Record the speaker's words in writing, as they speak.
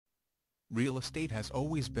Real estate has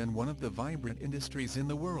always been one of the vibrant industries in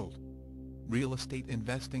the world. Real estate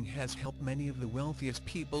investing has helped many of the wealthiest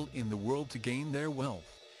people in the world to gain their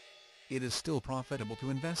wealth. It is still profitable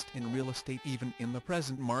to invest in real estate even in the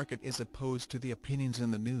present market as opposed to the opinions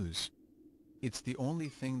in the news. It's the only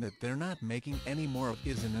thing that they're not making any more of,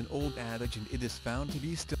 isn't an old adage, and it is found to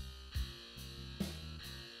be still.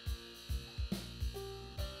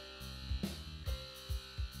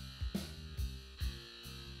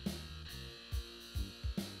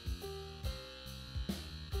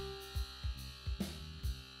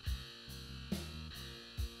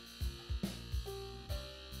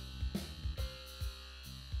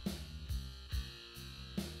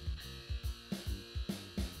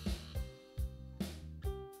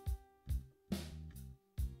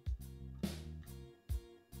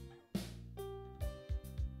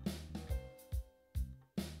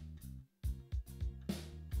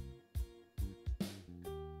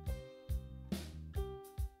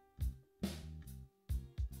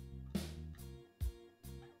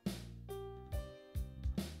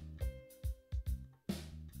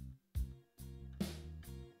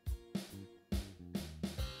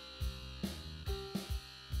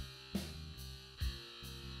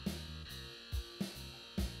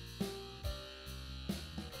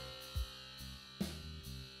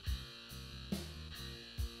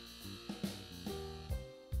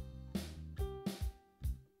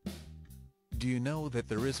 Do you know that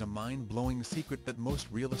there is a mind-blowing secret that most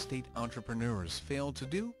real estate entrepreneurs fail to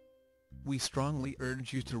do? We strongly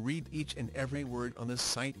urge you to read each and every word on this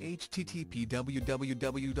site,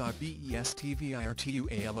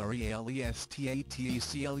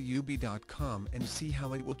 http://www.bestvirtualrealestateclub.com, and see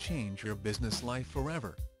how it will change your business life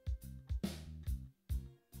forever.